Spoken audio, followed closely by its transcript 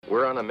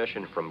We're on a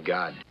mission from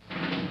God.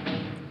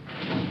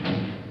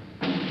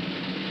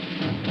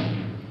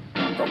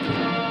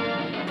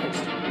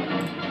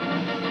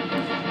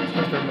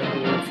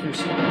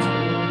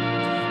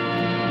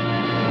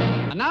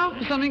 And now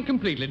for something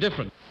completely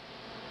different.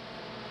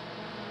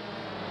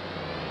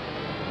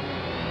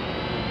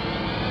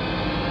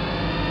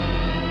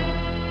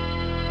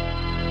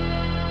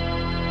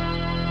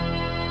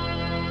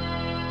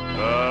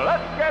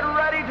 Let's get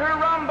ready to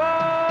rumble!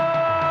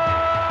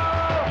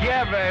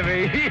 Yeah,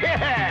 baby,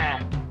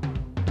 yeah!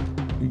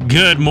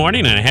 Good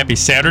morning and a happy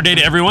Saturday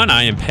to everyone.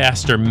 I am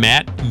Pastor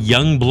Matt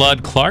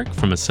Youngblood Clark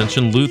from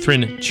Ascension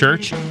Lutheran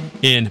Church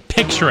in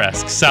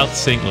picturesque South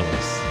St.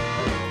 Louis.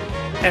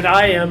 And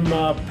I am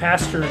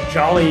Pastor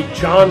Jolly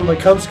John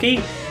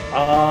Lekumsky.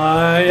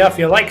 If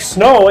you like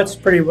snow, it's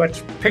pretty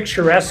much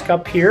picturesque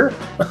up here.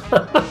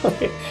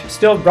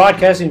 Still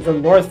broadcasting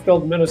from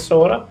Northfield,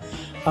 Minnesota.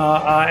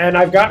 And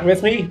I've got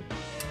with me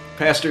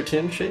Pastor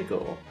Tim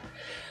Shackle.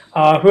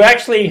 Who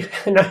actually,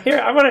 now here,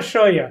 I want to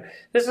show you.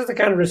 This is the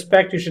kind of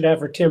respect you should have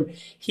for Tim.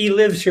 He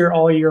lives here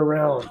all year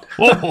round.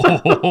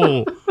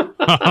 Whoa.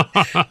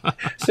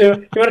 So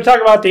you want to talk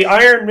about the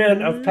Iron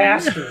Men of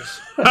pastors.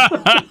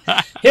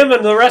 Him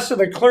and the rest of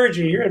the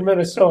clergy here in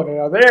Minnesota.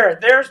 Now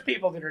there's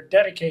people that are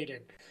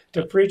dedicated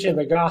to preaching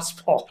the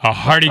gospel. A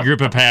hearty group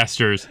of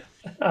pastors.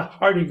 A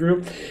hearty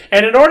group.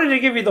 And in order to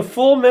give you the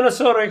full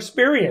Minnesota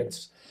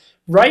experience,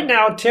 right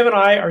now, Tim and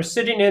I are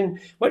sitting in,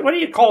 what do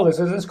you call this?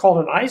 Is this called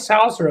an ice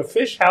house or a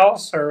fish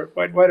house? Or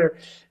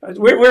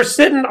we're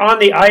sitting on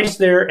the ice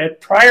there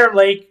at Prior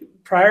Lake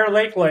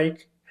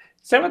Lake.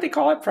 Is that what they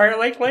call it? Prior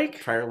Lake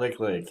Lake? Prior Lake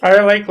Lake.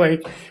 Prior Lake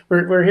Lake.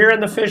 We're here in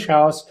the fish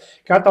house.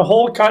 Got the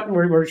hole cut, and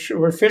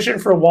we're fishing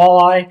for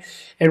walleye,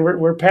 and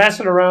we're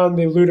passing around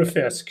the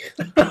lutefisk.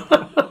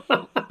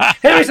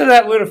 Hand me some of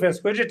that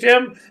lutefisk, would you,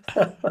 Tim?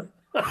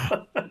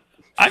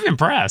 I'm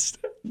impressed.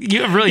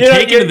 You have really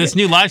taken to this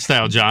new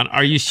lifestyle, John.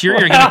 Are you sure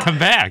you're going to come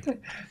back?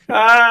 No,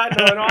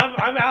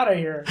 I'm out of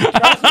here.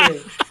 Trust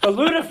me. The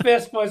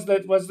lutefisk was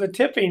the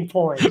tipping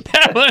point.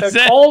 That was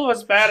the it. cold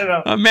was bad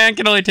enough. A man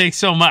can only take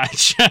so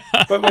much.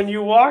 But when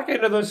you walk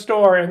into the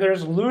store and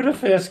there's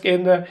lutefisk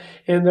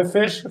in the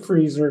fish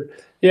freezer,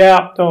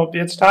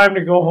 it's time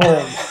to go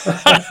home.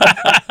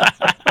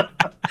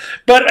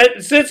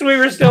 But since we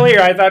were still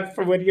here, I thought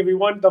we'd give you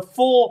the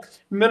full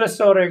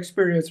Minnesota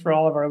experience for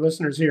all of our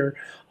listeners here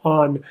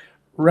on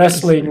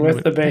Wrestling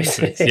with the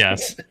Basics.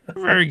 Yes,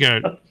 very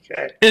good.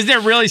 Okay. Is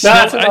there really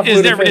snow?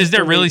 Is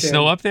there really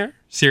snow up there?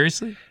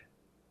 Seriously?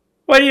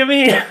 What do you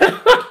mean?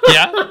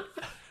 Yeah.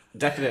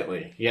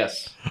 Definitely,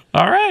 yes.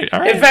 All right.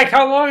 In fact,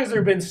 how long has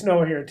there been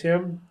snow here,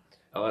 Tim?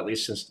 Oh, at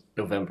least since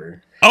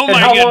November. Oh, and my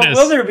how goodness.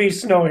 long will there be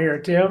snow here,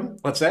 Tim?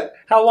 What's that?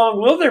 How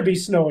long will there be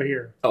snow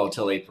here? Oh,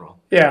 till April.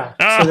 Yeah,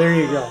 so there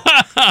you go.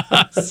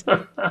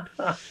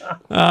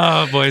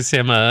 Oh, boy, see,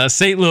 I'm a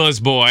St. Louis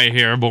boy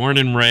here, born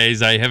and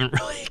raised. I haven't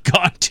really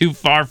gone too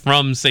far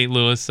from St.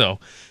 Louis, so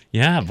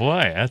yeah,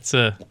 boy, that's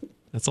a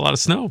lot of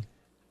snow.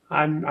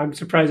 I'm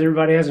surprised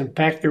everybody hasn't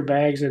packed their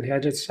bags and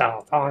headed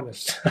south,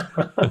 honest.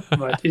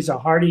 But it's a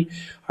hearty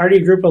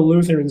group of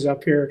Lutherans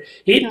up here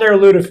eating their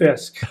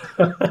lutefisk.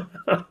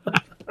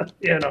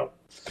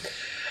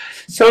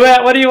 So,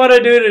 Matt, what do you want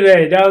to do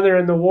today down there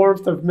in the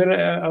warmth of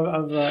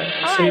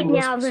St. Louis?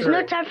 Now, there's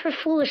no time for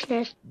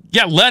foolishness.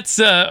 Yeah, let's.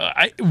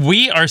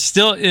 We are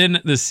still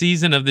in the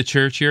season of the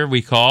church here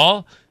we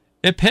call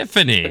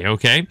Epiphany,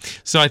 okay?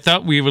 So I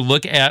thought we would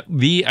look at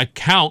the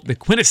account, the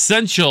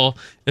quintessential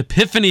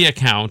Epiphany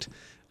account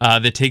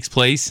that takes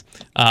place,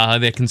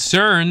 that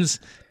concerns...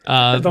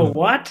 the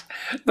what?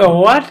 The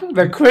what?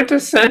 The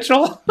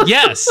quintessential?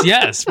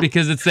 Yes,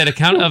 because it's that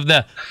account of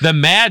the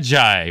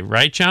Magi,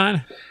 right,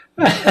 John?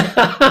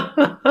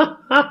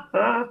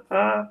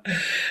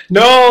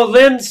 No,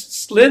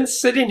 Lynn's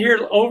sitting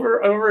here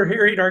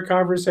overhearing our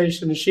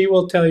conversation, and she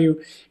will tell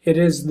you it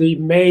is the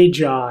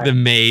Magi. The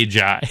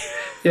Magi.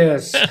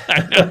 Yes.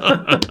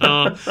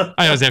 I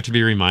always have to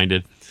be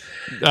reminded.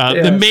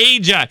 The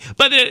Magi.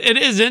 But it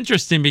is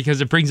interesting because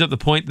it brings up the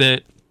point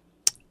that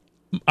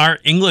our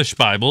English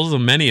Bibles,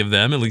 many of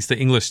them, at least the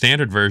English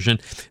Standard Version,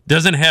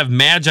 doesn't have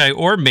Magi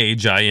or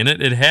Magi in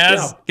it. It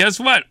has,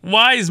 guess what?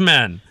 Wise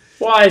men.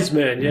 Wise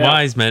men, yeah.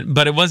 Wise men.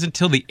 But it wasn't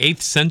until the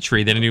 8th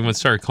century that anyone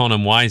started calling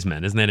them wise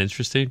men. Isn't that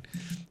interesting?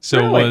 So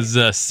really? It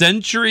was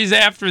centuries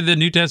after the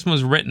New Testament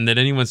was written that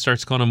anyone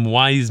starts calling them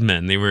wise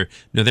men.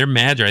 They're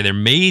Magi, they're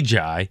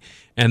Magi.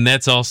 And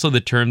that's also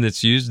the term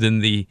that's used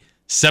in the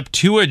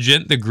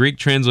Septuagint, the Greek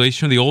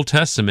translation of the Old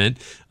Testament,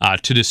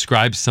 to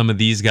describe some of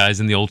these guys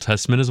in the Old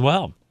Testament as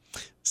well.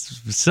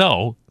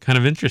 So, kind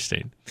of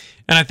interesting.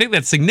 And I think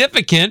that's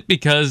significant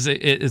because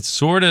it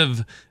sort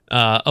of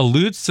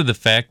alludes to the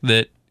fact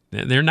that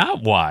they're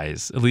not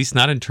wise, at least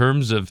not in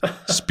terms of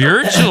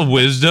spiritual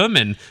wisdom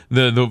and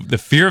the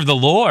fear of the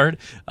Lord.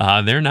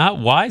 They're not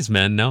wise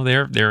men. No,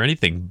 they're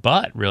anything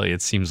but, really,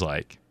 it seems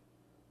like.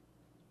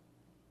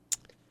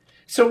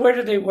 So where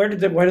did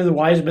the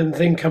wise men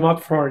thing come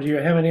up from? Do you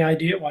have any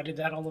idea? Why did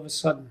that all of a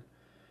sudden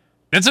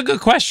That's a good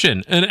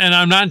question, and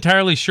I'm not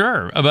entirely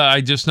sure. But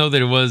I just know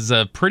that it was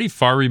pretty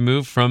far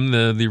removed from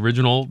the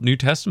original New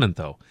Testament,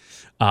 though.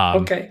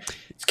 Okay.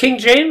 It's King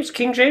James?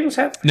 King James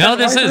have? No,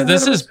 has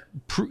this wise is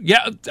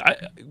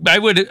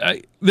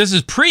this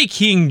is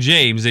pre-King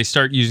James. They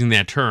start using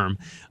that term,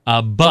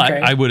 but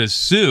Okay. I would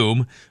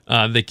assume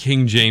that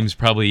King James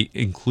probably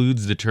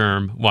includes the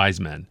term wise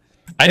men.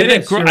 I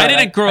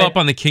didn't grow up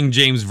on the King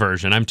James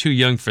version. I'm too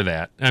young for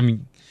that. I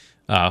mean,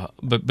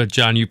 but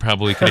John, you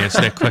probably could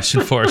answer that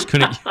question for us,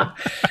 couldn't you?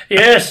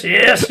 Yes,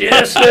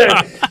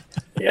 sir.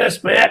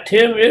 Yes, Matt,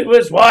 Tim, it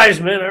was wise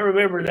men. I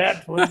remember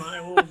that from my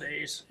old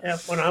days. Yeah,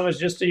 when I was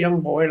just a young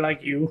boy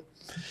like you.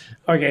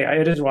 Okay,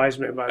 it is wise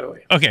men, by the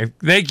way. Okay,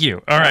 thank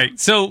you. All right,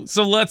 so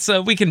let's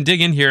we can dig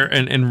in here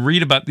and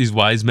read about these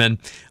wise men,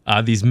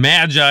 these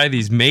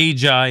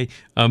magi,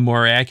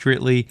 more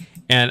accurately.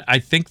 And I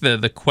think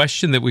the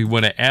question that we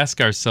want to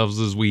ask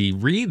ourselves as we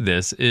read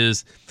this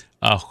is,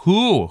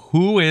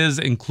 who is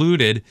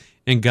included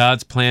in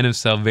God's plan of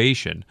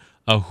salvation?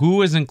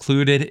 Who is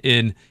included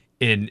in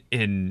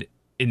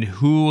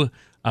who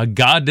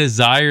God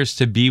desires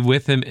to be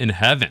with him in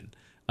heaven?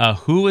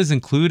 Who is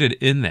included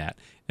in that?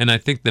 And I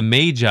think the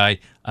Magi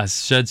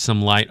shed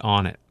some light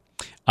on it.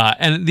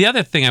 And the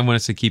other thing I want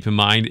us to keep in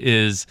mind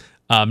is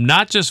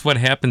not just what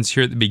happens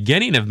here at the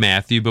beginning of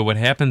Matthew, but what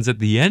happens at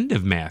the end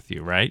of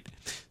Matthew, right?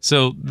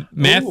 So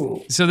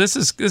so this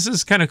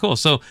is kind of cool.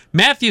 So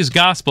Matthew's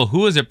gospel,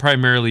 who is it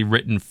primarily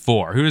written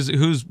for?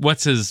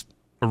 What's his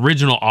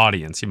original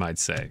audience, you might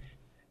say?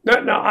 No,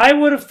 I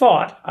would have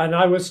thought, and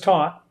I was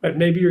taught, but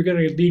maybe you're going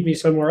to lead me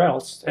somewhere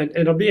else. And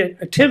it'll be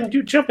Tim,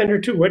 you jump in here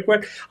too.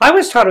 What I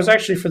was taught it was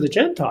actually for the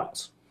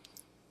Gentiles.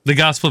 The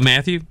Gospel of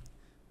Matthew?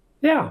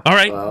 Yeah. All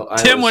right. Well,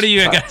 Tim, what do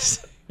you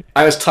guys?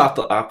 I was taught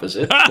the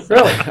opposite.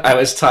 Really? I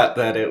was taught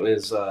that it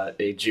was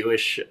a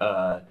Jewish,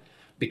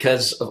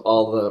 because of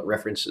all the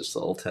references to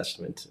the Old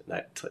Testament and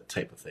that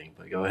type of thing.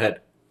 But go ahead.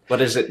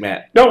 What is it,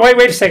 Matt? No,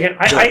 wait a second.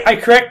 I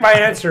correct my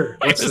answer.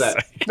 What's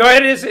that? No,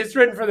 it is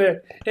written for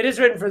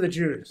the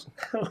Jews.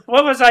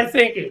 What was I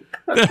thinking?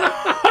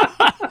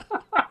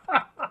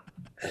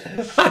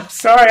 I'm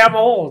sorry, I'm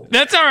old.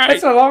 That's all right.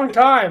 It's a long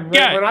time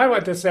Yeah. when I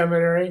went to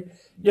seminary.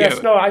 Yes,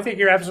 Yeah. no, I think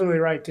you're absolutely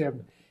right,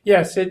 Tim.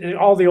 Yes,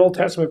 all the Old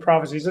Testament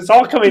prophecies. It's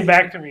all coming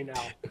back to me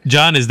now.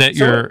 John, is that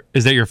your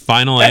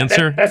final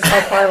answer? That's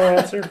my final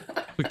answer.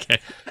 Okay.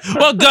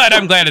 Well, good.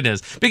 I'm glad it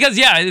is. Because,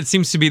 yeah, it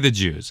seems to be the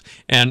Jews.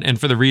 And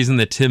for the reason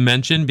that Tim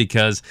mentioned,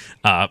 because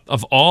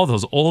of all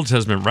those Old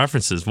Testament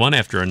references, one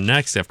after the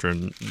next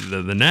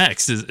the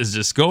next is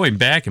just going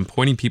back and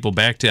pointing people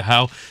back to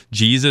how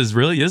Jesus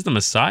really is the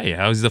Messiah,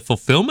 how he's the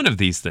fulfillment of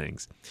these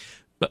things.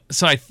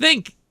 So I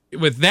think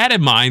with that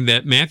in mind,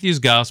 that Matthew's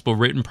gospel,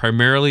 written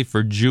primarily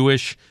for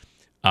Jewish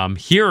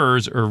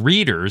hearers or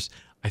readers,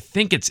 I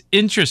think it's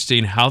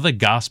interesting how the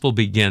gospel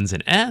begins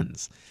and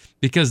ends.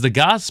 Because the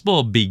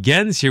gospel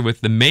begins here with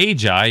the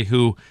Magi,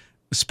 who,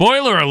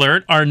 spoiler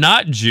alert, are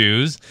not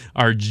Jews,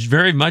 are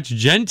very much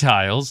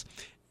Gentiles,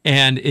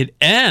 and it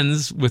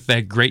ends with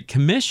that Great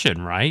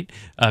Commission, right?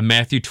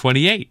 Matthew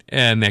 28,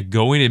 and that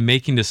going and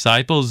making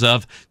disciples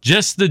of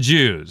just the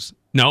Jews.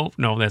 No,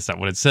 that's not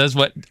what it says.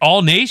 What?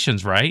 All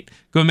nations, right?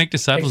 Go and make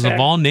disciples of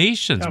all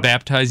nations,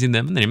 baptizing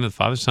them in the name of the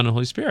Father, Son, and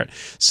Holy Spirit.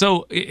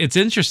 So it's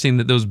interesting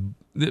that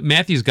that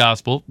Matthew's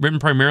gospel, written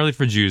primarily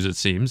for Jews, it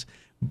seems,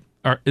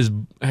 has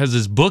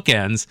this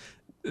bookends,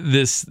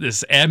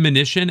 this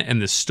admonition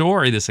and this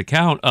story, this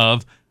account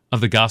of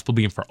the gospel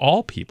being for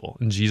all people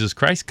and Jesus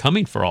Christ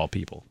coming for all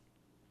people.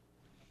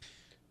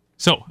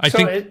 So I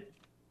think.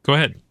 Go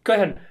ahead. Go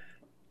ahead.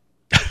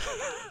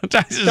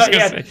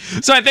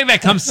 So I think that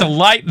comes to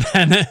light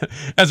then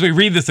as we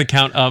read this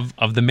account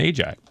of the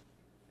Magi.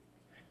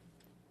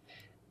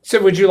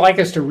 So would you like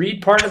us to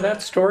read part of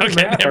that story,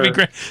 Okay, Matt? that'd be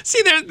great. See,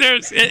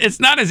 it's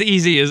not as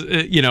easy as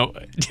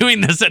doing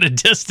this at a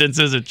distance,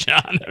 is it,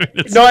 John? I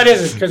mean, No, it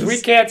isn't, because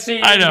we can't see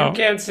you. I know. You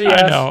can't see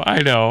us. I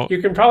know.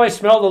 You can probably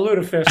smell the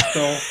lutefisk,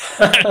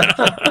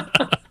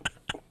 though.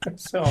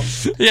 So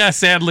Yeah,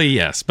 sadly,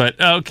 yes. But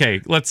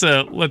okay, let's go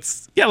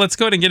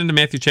ahead and get into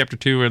Matthew chapter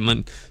 2 and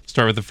then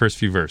start with the first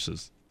few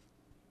verses.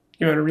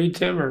 you want to read,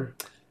 Tim, or?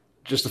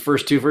 Just the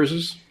first two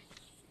verses?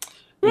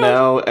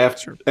 Now,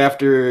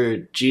 after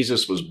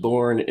Jesus was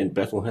born in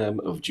Bethlehem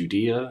of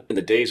Judea, in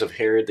the days of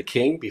Herod the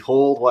king,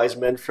 behold, wise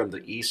men from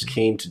the east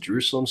came to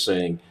Jerusalem,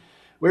 saying,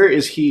 Where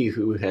is he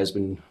who has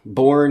been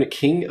born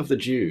King of the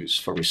Jews?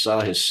 For we saw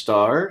his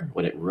star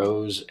when it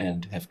rose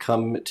and have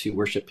come to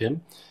worship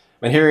him.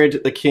 When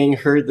Herod the king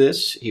heard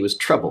this, he was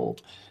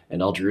troubled,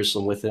 and all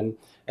Jerusalem with him.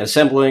 And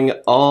assembling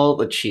all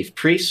the chief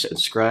priests and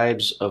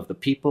scribes of the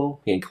people,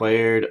 he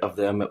inquired of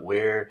them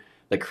where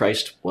the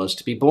Christ was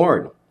to be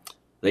born.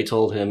 They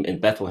told him, in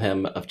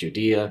Bethlehem of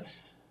Judea,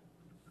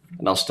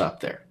 and I'll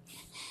stop there.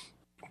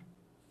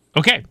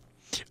 Okay.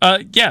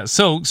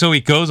 So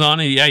he goes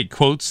on and he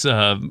quotes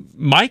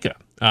Micah,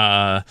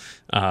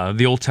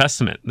 the Old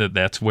Testament,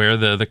 that's where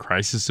the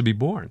Christ is to be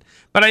born.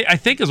 But I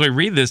think as we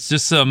read this,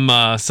 just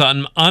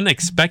some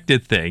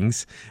unexpected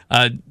things.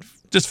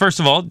 just first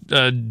of all,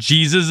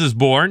 Jesus is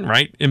born,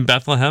 right, in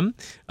Bethlehem,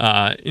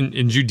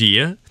 in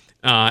Judea.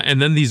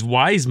 And then these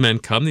wise men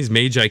come, these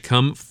magi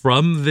come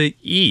from the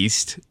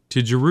east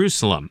to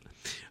Jerusalem.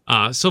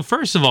 So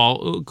first of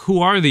all,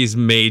 who are these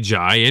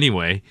magi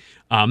anyway?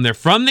 They're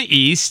from the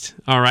east,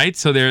 all right?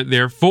 So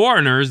they're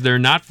foreigners. They're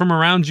not from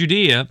around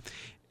Judea.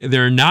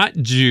 They're not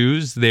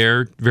Jews.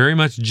 They're very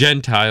much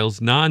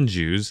Gentiles,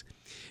 non-Jews.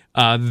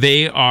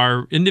 They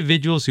are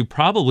individuals who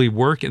probably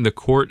work in the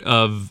court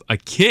of a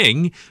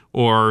king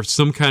or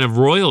some kind of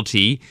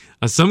royalty,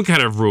 some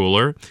kind of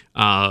ruler.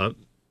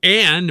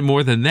 And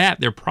more than that,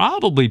 they're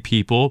probably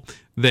people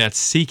that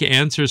seek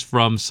answers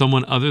from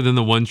someone other than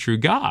the one true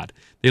God.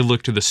 They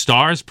look to the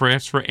stars,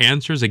 perhaps, for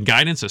answers and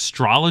guidance,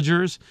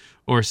 astrologers,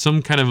 or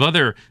some kind of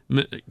other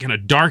kind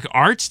of dark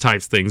arts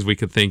type things we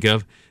could think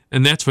of.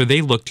 And that's where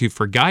they look to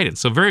for guidance.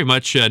 So very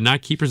much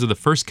not keepers of the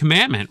first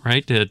commandment,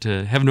 right?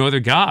 To have no other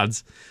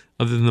gods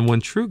other than the one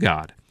true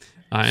God,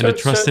 and to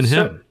trust in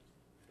Him.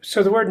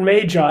 So the word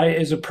magi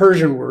is a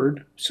Persian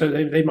word, so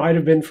they might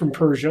have been from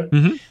Persia.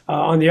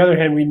 On the other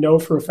hand, we know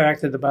for a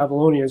fact that the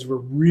Babylonians were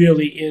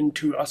really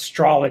into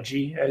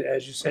astrology,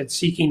 as you said,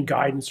 seeking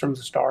guidance from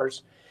the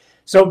stars.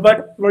 So,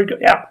 but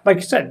yeah, like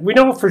I said, we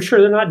know for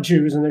sure they're not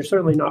Jews, and they're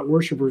certainly not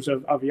worshipers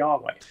of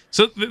Yahweh.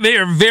 So they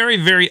are very,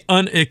 very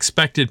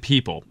unexpected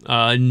people.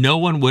 No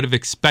one would have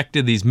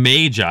expected these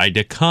magi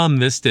to come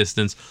this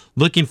distance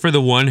looking for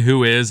the one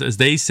who is, as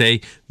they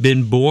say,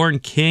 been born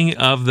king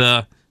of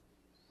the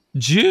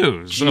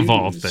Jews of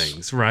all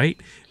things, right?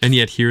 And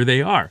yet here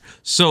they are.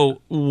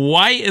 So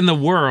why in the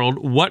world,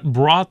 what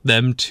brought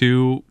them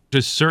to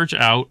search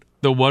out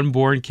the one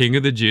born king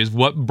of the Jews?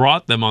 What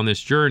brought them on this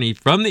journey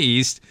from the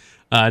east,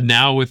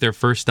 now with their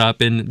first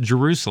stop in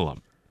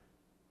Jerusalem?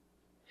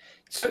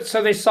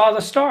 So they saw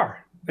the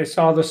star. They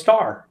saw the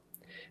star.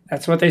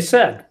 That's what they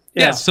said.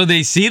 Yeah. Yes, so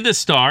they see the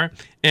star,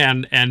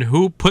 and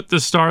who put the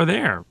star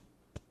there?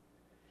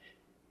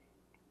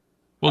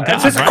 Well,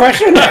 God, that's right? a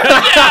question.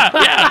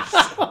 yeah.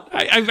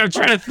 I'm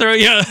trying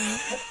to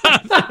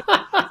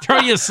throw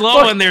you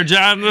slow in there,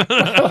 John.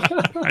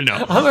 I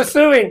know. I'm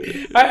assuming,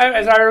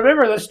 as I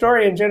remember the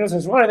story in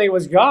Genesis 1, I think it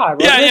was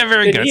God. Yeah,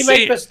 very good. Did He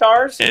make the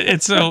stars?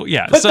 It's so,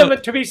 yeah. Put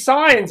them to be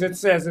signs, it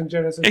says in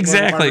Genesis 1,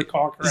 exactly. if I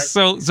recall correctly.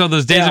 So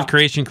those days of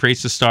creation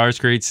creates the stars,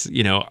 creates,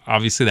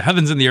 obviously the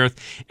heavens and the earth.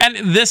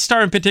 And this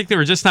star in particular,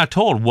 we're just not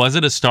told. Was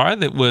it a star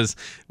that was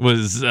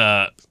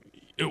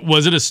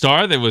it a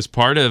star that was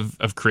part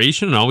of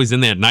creation and always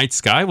in that night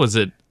sky? Was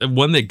it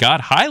one that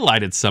God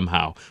highlighted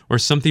somehow, or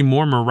something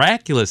more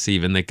miraculous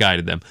even that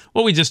guided them?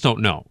 Well, we just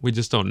don't know.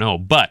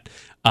 But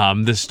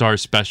this star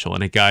is special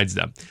and it guides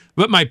them.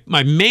 But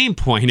my main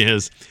point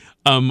is,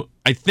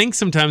 I think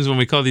sometimes when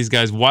we call these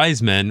guys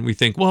wise men, we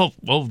think, well,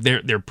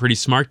 they're pretty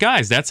smart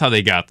guys. That's how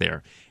they got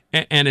there.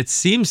 And it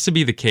seems to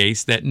be the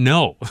case that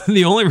no,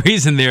 the only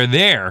reason they're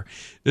there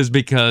is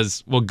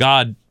because, well,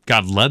 God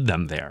led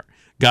them there.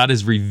 God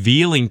is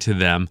revealing to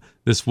them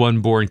this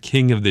one born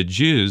king of the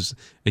Jews.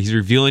 He's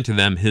revealing to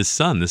them his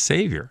son, the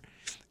Savior.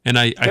 And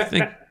I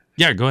think,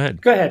 yeah, go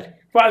ahead. Go ahead.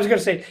 Well, I was going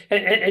to say,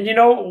 and you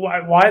know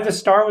why the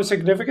star was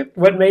significant?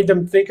 What made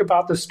them think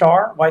about the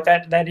star? Why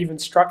that even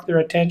struck their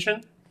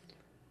attention?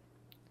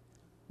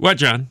 What,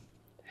 John?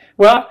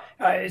 Well,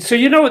 so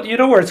you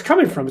know where it's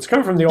coming from. It's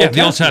coming from the Old Testament,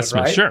 the Old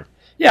Testament, right? Sure.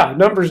 Yeah,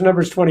 Numbers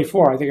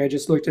 24. I think I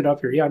just looked it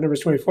up here. Yeah, Numbers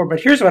 24. But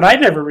here's what I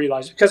never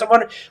realized, because I'm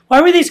wondering, why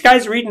were these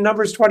guys reading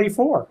Numbers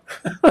 24?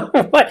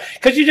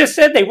 Because you just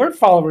said they weren't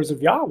followers of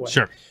Yahweh.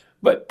 Sure.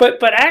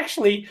 But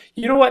actually,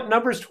 you know what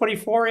Numbers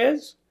 24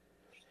 is?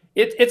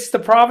 It's the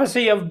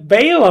prophecy of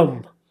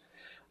Balaam,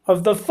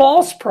 of the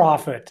false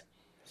prophet.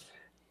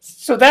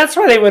 So that's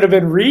why they would have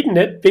been reading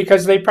it,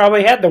 because they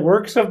probably had the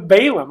works of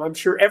Balaam. I'm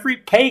sure every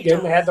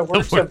pagan had the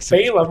works of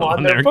Balaam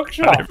on their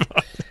bookshelf.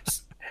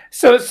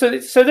 So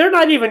they're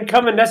not even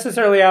coming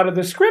necessarily out of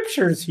the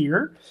scriptures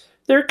here.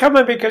 They're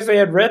coming because they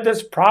had read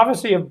this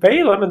prophecy of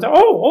Balaam and said,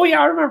 oh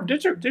yeah, I remember.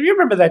 Do you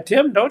remember that,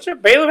 Tim? Don't you?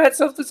 Balaam had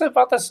something to say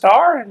about the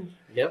star. And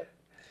Yep.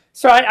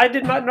 so I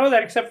did not know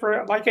that except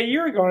for like a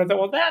year ago. And I thought,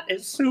 well, that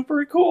is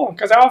super cool,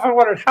 because I often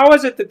wondered, how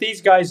is it that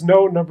these guys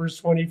know Numbers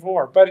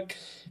 24? But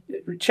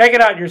check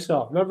it out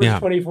yourself. Numbers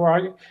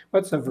 24.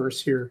 What's the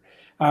verse here?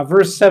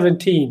 Verse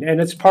 17,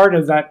 and it's part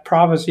of that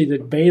prophecy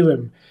that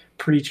Balaam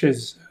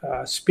preaches,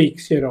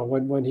 speaks,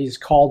 when he's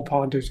called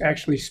upon to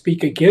actually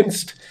speak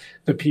against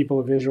the people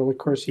of Israel. Of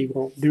course, he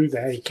won't do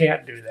that. He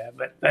can't do that.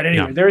 But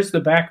anyway, there's the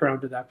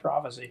background to that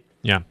prophecy.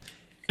 Yeah.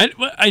 And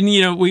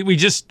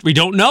we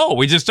don't know.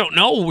 We just don't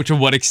know to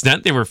what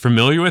extent they were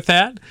familiar with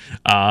that.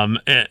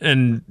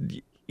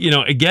 And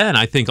again,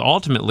 I think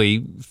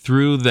ultimately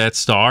through that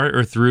star,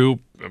 or through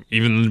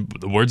even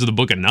the words of the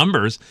book of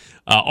Numbers,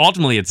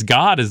 ultimately it's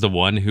God is the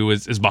one who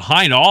is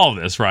behind all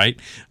of this, right?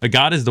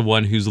 God is the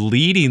one who's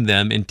leading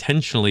them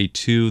intentionally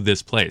to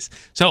this place.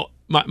 So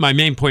my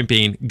main point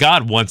being,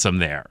 God wants them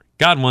there.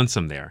 God wants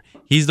them there.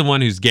 He's the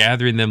one who's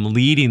gathering them,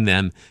 leading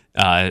them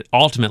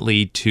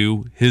ultimately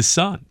to his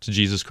son, to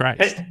Jesus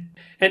Christ.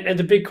 And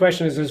the big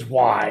question is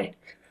why?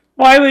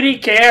 Why would he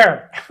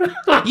care?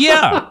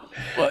 Yeah.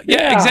 Well,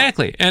 yeah, Yeah.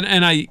 exactly.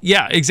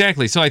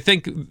 Exactly. So I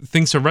think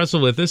things to wrestle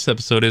with this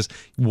episode is,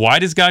 why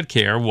does God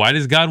care? Why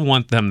does God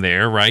want them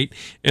there, right?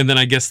 And then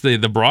I guess the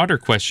broader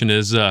question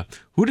is,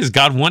 who does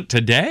God want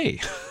today?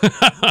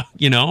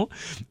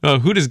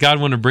 Who does God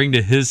want to bring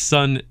to his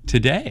son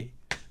today?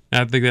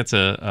 I think that's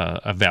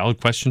a valid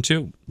question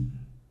too.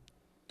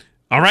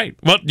 All right.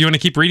 Well, do you want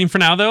to keep reading for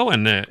now, though,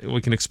 and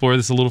we can explore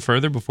this a little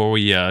further before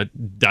we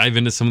dive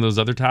into some of those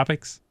other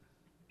topics?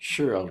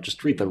 Sure, I'll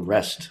just read the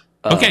rest.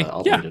 Okay,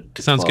 I'll yeah, read it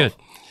to sounds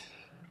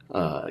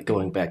 12.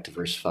 Going back to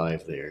verse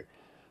 5 there.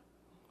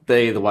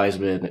 They, the wise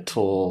men,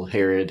 told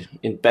Herod,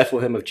 in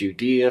Bethlehem of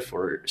Judea,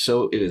 for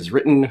so it is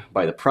written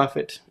by the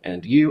prophet,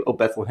 and you, O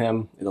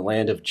Bethlehem, in the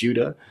land of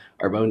Judah,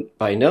 are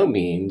by no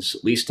means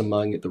least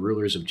among the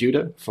rulers of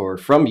Judah, for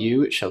from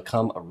you shall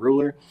come a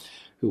ruler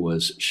who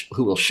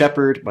will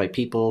shepherd my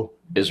people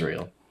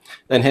Israel.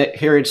 Then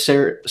Herod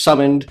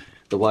summoned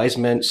the wise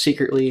men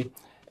secretly,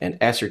 and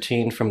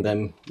ascertained from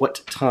them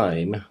what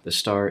time the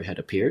star had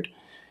appeared.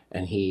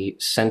 And he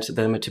sent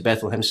them to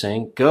Bethlehem,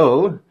 saying,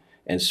 Go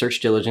and search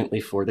diligently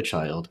for the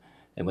child,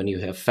 and when you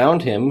have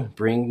found him,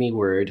 bring me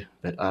word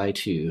that I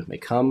too may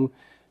come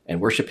and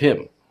worship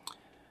him.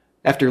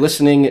 After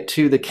listening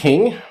to the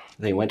king,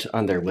 they went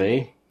on their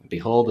way.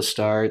 Behold, the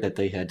star that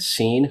they had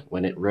seen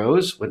when it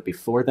rose went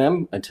before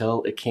them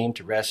until it came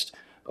to rest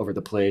over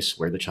the place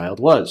where the child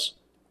was.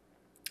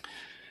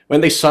 When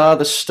they saw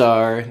the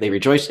star, they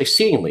rejoiced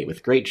exceedingly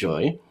with great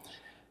joy.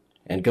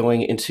 And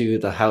going into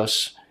the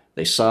house,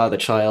 they saw the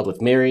child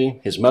with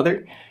Mary, his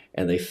mother,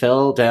 and they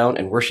fell down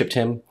and worshipped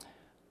him.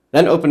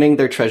 Then opening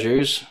their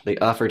treasures, they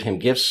offered him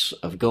gifts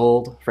of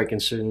gold,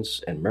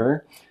 frankincense, and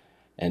myrrh.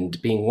 And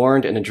being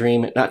warned in a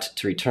dream not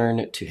to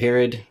return to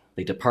Herod,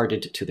 they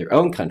departed to their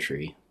own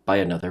country by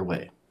another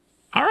way.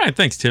 All right,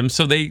 thanks, Tim.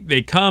 So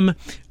they come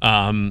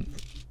to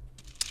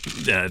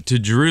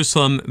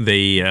Jerusalem.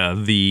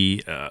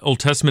 The Old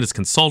Testament is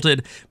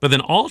consulted, but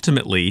then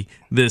ultimately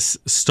this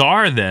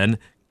star then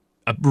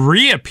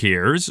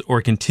reappears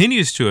or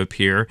continues to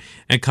appear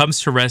and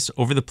comes to rest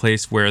over the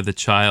place where the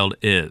child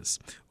is,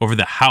 over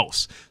the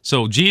house.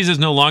 So Jesus is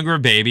no longer a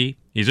baby.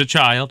 He's a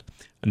child,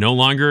 no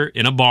longer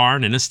in a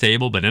barn, in a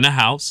stable, but in a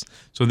house.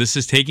 So this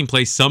is taking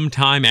place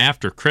sometime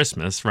after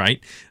Christmas,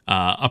 right?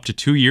 Up to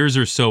 2 years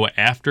or so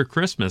after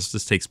Christmas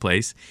this takes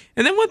place.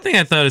 And then one thing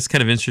I thought is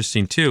kind of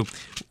interesting too,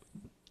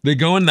 they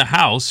go in the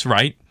house,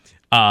 right?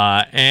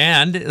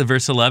 And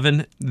verse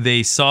 11,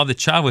 they saw the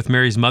child with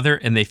Mary's mother,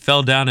 and they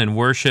fell down and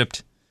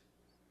worshipped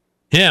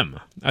him.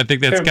 I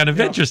think that's kind of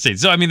interesting.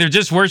 So, I mean, they're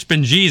just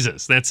worshiping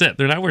Jesus. That's it.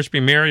 They're not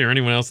worshiping Mary or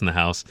anyone else in the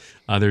house.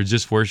 They're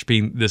just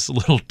worshiping this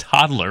little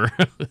toddler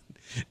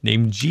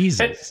named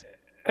Jesus.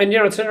 And,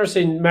 it's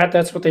interesting, Matt,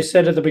 that's what they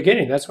said at the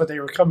beginning. That's what they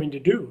were coming to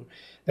do.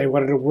 They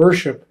wanted to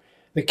worship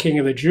the King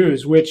of the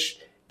Jews, which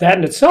that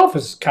in itself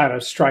is kind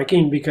of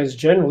striking because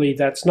generally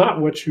that's not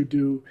what you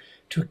do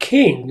to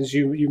kings.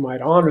 You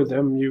might honor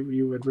them,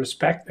 you would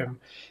respect them.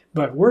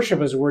 But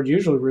worship is a word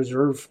usually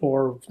reserved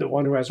for the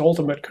one who has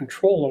ultimate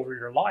control over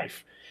your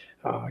life,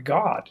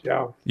 God.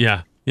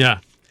 Yeah. Yeah.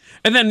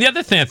 And then the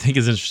other thing I think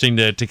is interesting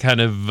to kind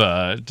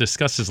of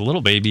discuss this a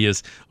little, baby,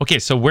 is, okay,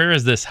 so where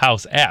is this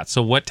house at?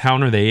 So what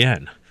town are they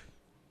in?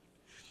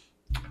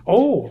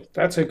 Oh,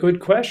 that's a good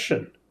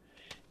question.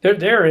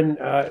 They're in,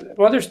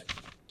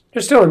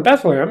 they're still in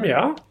Bethlehem,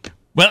 yeah.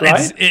 Well,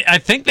 right? I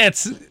think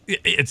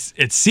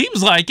it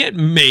seems like it,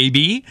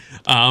 maybe.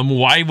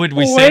 Why would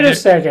we say wait a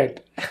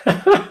second.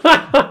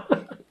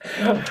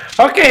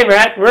 Okay,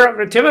 Matt,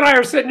 Tim and I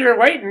are sitting here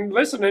waiting,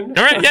 listening.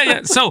 All right,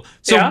 yeah. So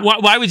Yeah.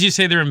 Why would you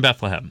say they're in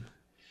Bethlehem?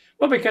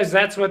 Well, because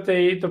that's what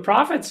the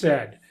prophet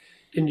said.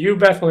 In you,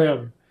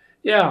 Bethlehem.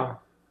 Yeah.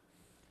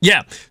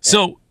 Yeah.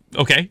 So,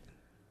 okay.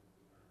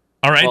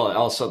 All right. Well,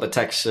 also the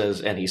text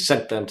says, and he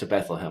sent them to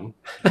Bethlehem.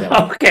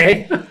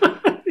 Okay.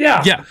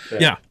 Yeah.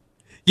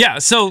 Yeah.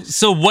 So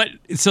what?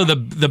 So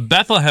the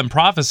Bethlehem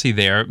prophecy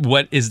there.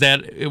 What is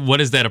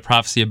that a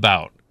prophecy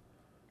about?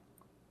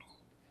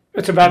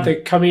 It's about the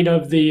coming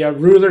of the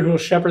ruler who will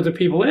shepherd the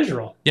people of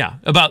Israel. Yeah.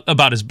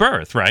 About his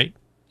birth, right?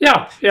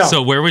 Yeah.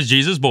 So where was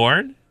Jesus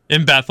born?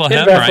 In Bethlehem,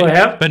 In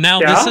Bethlehem. Right? But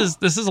now Yeah.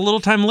 this is a little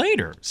time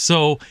later.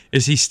 So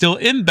is he still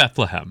in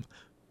Bethlehem?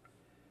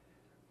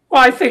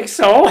 Well, I think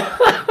so.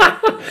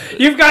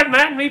 You've got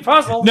Matt and me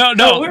puzzled. No.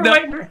 We're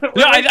waiting No, for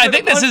I the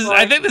think this is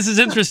punchline.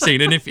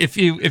 interesting, and if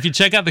you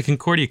check out the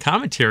Concordia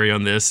commentary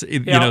on this,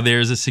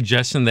 there's a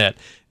suggestion that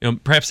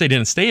perhaps they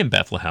didn't stay in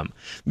Bethlehem.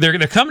 They're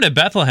coming to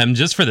Bethlehem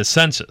just for the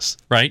census,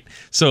 right?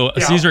 So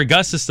Caesar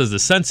Augustus does the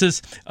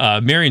census.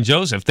 Mary and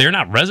Joseph, they're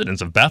not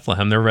residents of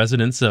Bethlehem; they're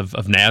residents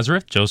of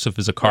Nazareth. Joseph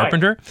is a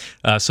carpenter,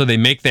 so they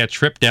make that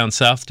trip down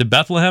south to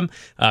Bethlehem.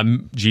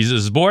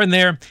 Jesus is born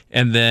there,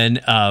 and then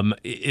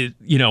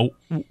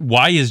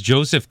why is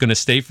Joseph going to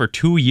stay for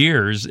 2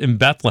 years in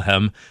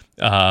Bethlehem,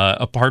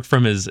 apart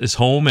from his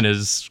home and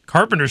his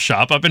carpenter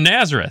shop up in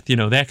Nazareth?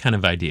 That kind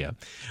of idea.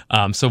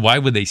 So why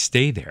would they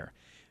stay there?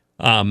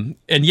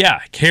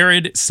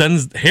 Herod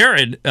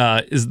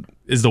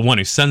is the one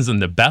who sends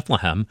them to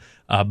Bethlehem.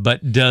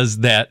 But does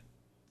that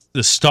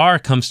the star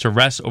comes to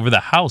rest over the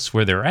house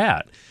where they're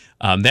at.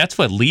 That's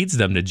what leads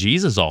them to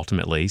Jesus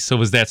ultimately. So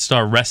was that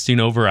star resting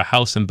over a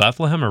house in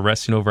Bethlehem or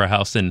resting over a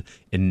house in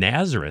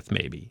Nazareth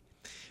maybe?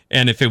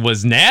 And if it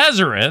was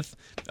Nazareth,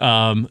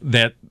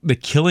 that the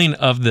killing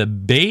of the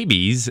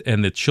babies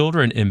and the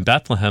children in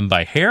Bethlehem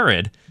by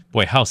Herod,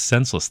 boy, how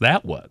senseless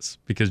that was,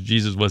 because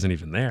Jesus wasn't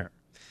even there.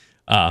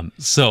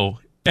 So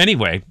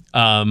anyway,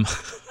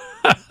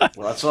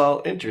 Well, that's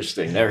all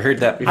interesting. Never heard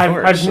that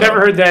before. I've never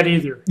heard that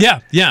either.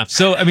 yeah.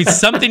 So I mean,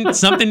 something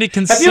to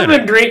consider. Have you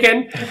been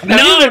drinking?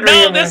 No.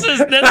 This is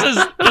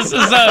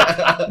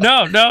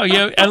no.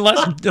 You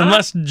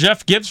unless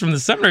Jeff Gibbs from the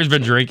seminary has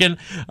been drinking,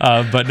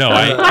 but no,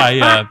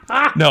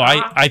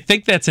 I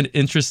think that's an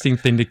interesting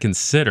thing to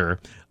consider,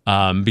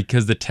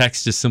 because the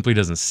text just simply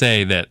doesn't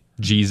say that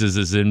Jesus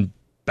is in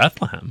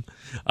Bethlehem.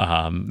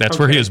 That's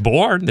where he was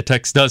born. The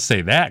text does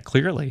say that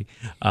clearly,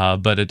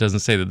 but it doesn't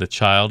say that the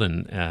child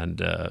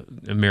and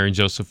Mary and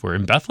Joseph were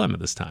in Bethlehem at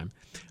this time.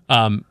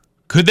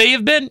 Could they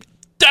have been?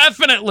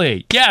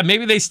 Definitely. Yeah,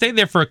 maybe they stayed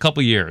there for a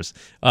couple years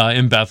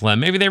in Bethlehem.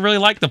 Maybe they really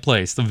liked the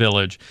place, the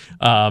village.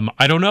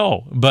 I don't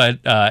know. But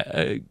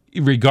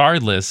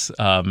regardless,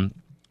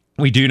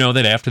 we do know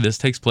that after this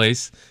takes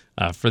place,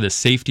 for the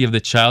safety of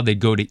the child, they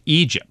go to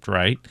Egypt,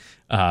 right?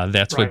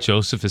 That's what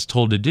Joseph is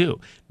told to do.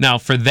 Now,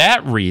 for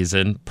that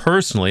reason,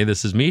 personally,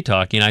 this is me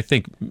talking, I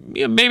think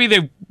maybe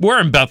they were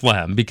in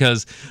Bethlehem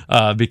because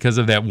of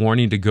that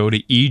warning to go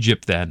to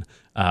Egypt then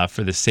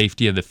for the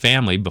safety of the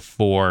family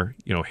before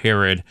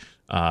Herod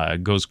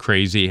goes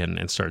crazy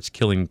and starts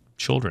killing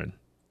children.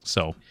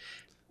 So,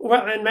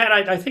 well, and Matt,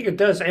 I think it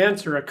does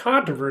answer a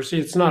controversy.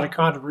 It's not a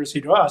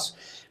controversy to us,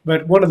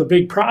 but one of the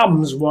big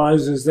problems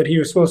is that he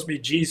was supposed to be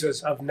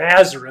Jesus of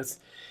Nazareth.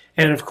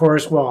 And of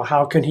course, well,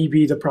 how can he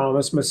be the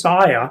promised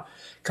Messiah?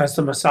 Because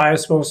the Messiah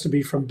is supposed to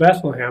be from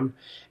Bethlehem.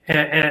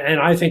 And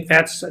I think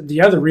that's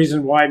the other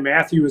reason why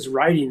Matthew is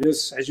writing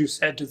this, as you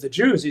said, to the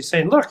Jews. He's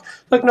saying, look,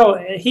 no,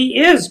 he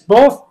is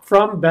both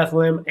from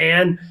Bethlehem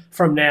and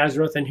from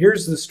Nazareth. And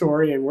here's the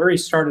story and where he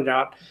started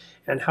out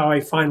and how he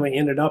finally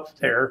ended up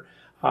there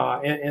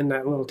in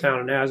that little town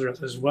of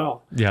Nazareth as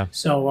well. Yeah.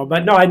 So,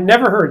 but no, I'd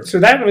never heard.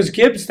 So that was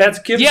Gibbs. That's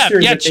Gibbs'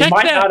 theory. Yeah, check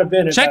that. Not have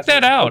been check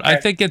that out. Okay. I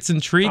think it's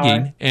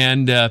intriguing, right.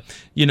 And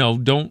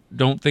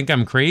don't think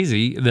I'm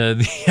crazy.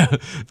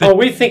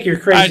 We think you're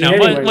crazy. I know.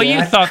 Anyway, well,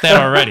 you thought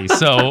that already.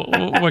 So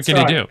what can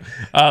you do?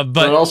 But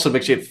it also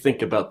makes you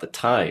think about the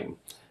time.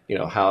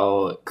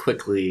 How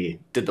quickly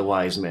did the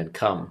wise men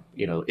come?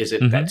 Is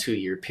it that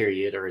 2-year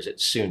period or is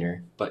it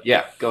sooner? But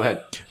yeah, go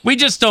ahead. We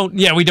just don't.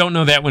 Yeah, we don't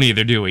know that one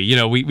either, do we?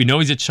 We know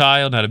he's a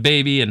child, not a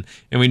baby, and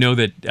we know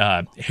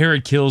that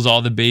Herod kills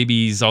all the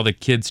babies, all the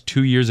kids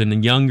 2 years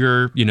and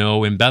younger,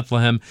 in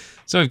Bethlehem.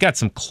 So we've got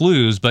some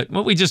clues, but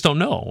we just don't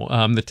know.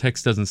 The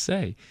text doesn't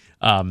say.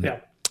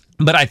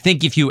 But I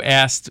think if you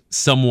asked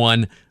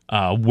someone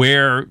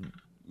where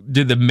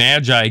did the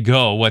Magi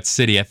go, what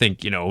city, I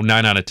think 9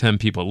 out of 10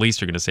 people at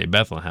least are going to say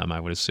Bethlehem, I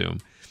would assume,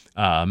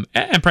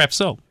 and perhaps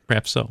so.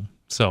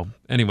 So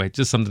anyway,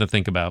 just something to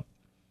think about.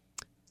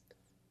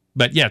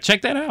 But yeah,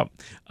 check that out.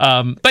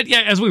 But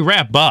yeah, as we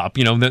wrap up,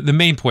 the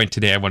main point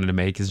today I wanted to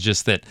make is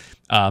just that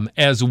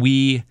as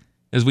we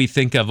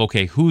think of,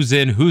 okay, who's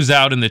in, who's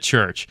out in the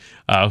church,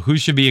 who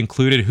should be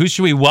included, who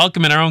should we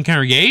welcome in our own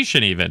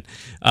congregation even,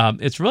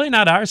 it's really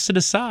not ours to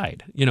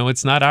decide.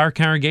 It's not our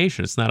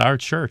congregation. It's not our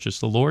church. It's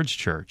the Lord's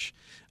church.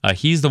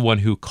 He's the one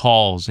who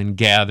calls and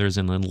gathers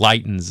and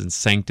enlightens and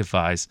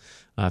sanctifies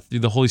through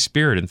the Holy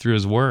Spirit and through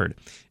His Word.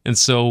 And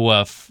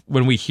so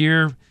when we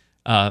hear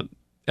at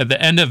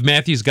the end of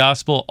Matthew's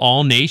Gospel,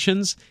 all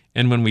nations,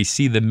 and when we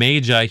see the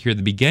Magi here at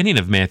the beginning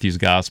of Matthew's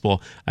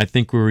Gospel, I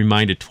think we're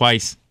reminded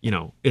twice,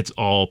 it's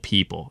all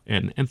people.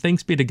 And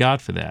thanks be to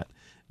God for that.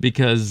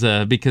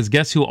 Because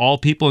guess who all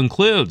people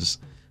includes?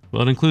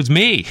 Well, it includes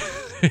me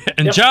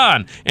and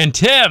John and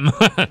Tim.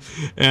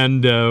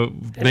 and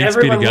thanks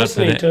be to God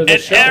for that. And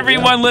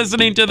everyone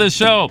listening to the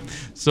show.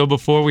 So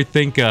before we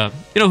think,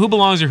 who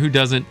belongs or who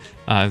doesn't,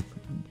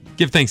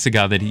 give thanks to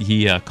God that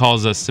He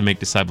calls us to make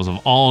disciples of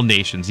all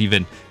nations,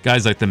 even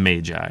guys like the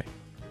Magi.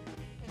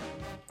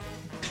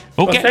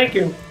 Okay. Well, thank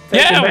you.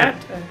 Thank you, Matt.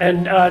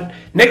 And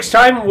next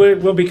time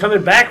we'll be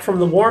coming back from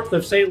the warmth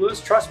of St. Louis.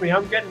 Trust me,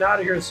 I'm getting out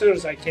of here as soon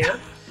as I can.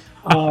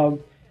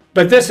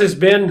 But this has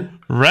been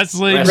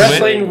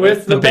Wrestling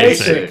with the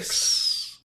Basics.